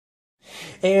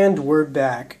And we're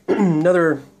back.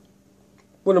 Another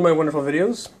one of my wonderful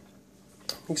videos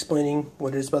explaining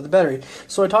what it is about the battery.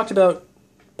 So I talked about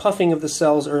puffing of the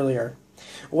cells earlier.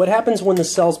 What happens when the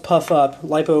cells puff up,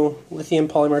 lithium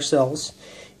polymer cells,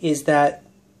 is that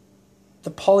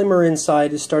the polymer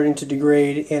inside is starting to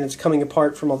degrade and it's coming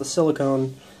apart from all the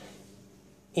silicone,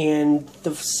 and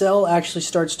the cell actually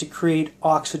starts to create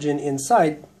oxygen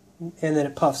inside and then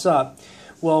it puffs up.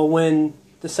 Well, when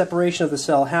the separation of the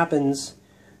cell happens,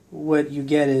 what you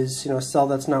get is, a cell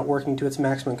that's not working to its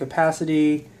maximum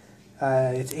capacity,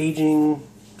 it's aging,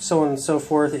 so on and so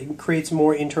forth. It creates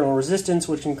more internal resistance,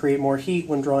 which can create more heat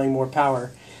when drawing more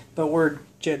power. But we're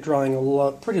drawing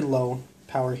a pretty low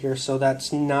power here, so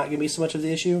that's not going to be so much of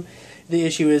the issue. The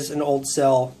issue is an old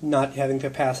cell not having the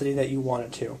capacity that you want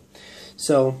it to.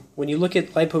 So when you look at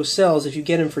LiPo cells, if you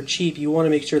get them for cheap, you want to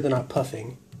make sure they're not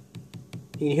puffing.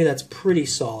 You can hear that's pretty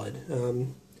solid.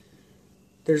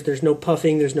 There's no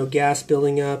puffing, there's no gas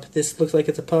building up. This looks like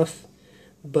it's a puff,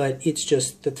 but it's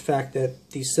just the fact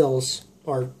that these cells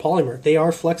are polymer. They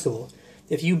are flexible.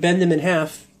 If you bend them in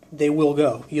half, they will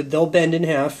go. They'll bend in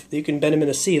half. You can bend them in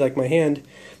a C like my hand,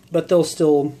 but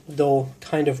they'll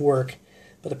kind of work.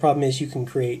 But the problem is you can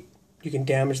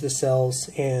damage the cells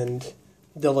and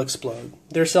they'll explode.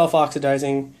 They're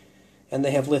self-oxidizing and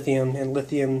they have lithium, and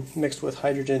lithium mixed with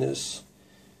hydrogen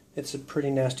it's a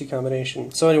pretty nasty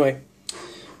combination. So anyway,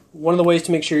 one of the ways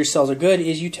to make sure your cells are good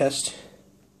is you test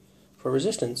for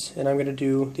resistance. And I'm going to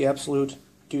do the absolute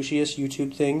douchiest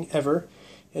YouTube thing ever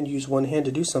and use one hand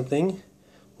to do something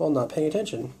while not paying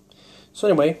attention. So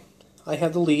anyway, I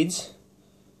have the leads.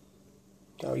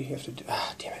 Oh, you have to do...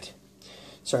 damn it.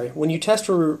 Sorry. When you test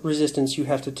for resistance, you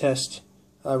have to test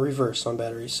reverse on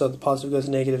batteries. So the positive goes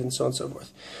negative and so on and so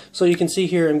forth. So you can see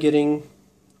here I'm getting,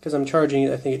 because I'm charging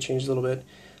it, I think it changed a little bit,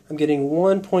 I'm getting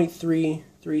 1.336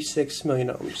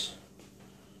 milliohms.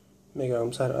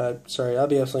 Megaohms. Sorry, I'll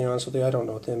be absolutely honest with you, I don't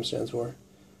know what the M stands for.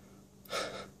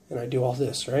 And I do all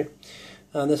this, right?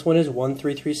 This one is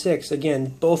 1336.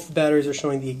 Again, both batteries are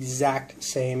showing the exact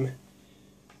same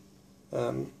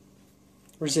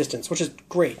resistance, which is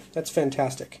great. That's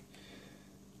fantastic.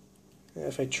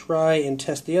 If I try and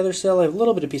test the other cell, I have a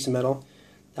little bit of piece of metal.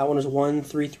 That one is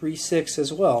 1336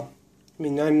 as well. I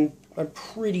mean, I'm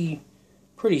pretty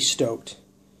stoked.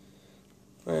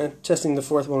 Testing the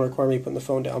fourth one will require me putting the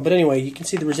phone down. But anyway, you can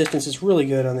see the resistance is really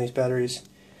good on these batteries.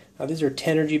 These are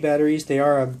Tenergy batteries. They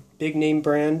are a big name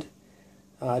brand.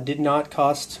 Did not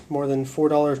cost more than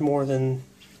 $4 more than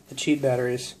the cheap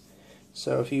batteries.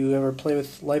 So if you ever play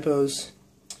with LiPos,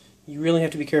 you really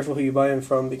have to be careful who you buy them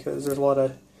from, because there's a lot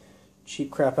of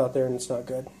cheap crap out there and it's not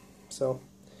good. So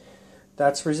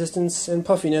that's resistance and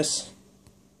puffiness.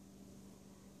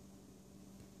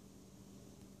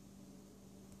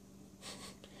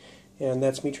 And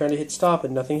that's me trying to hit stop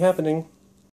and nothing happening.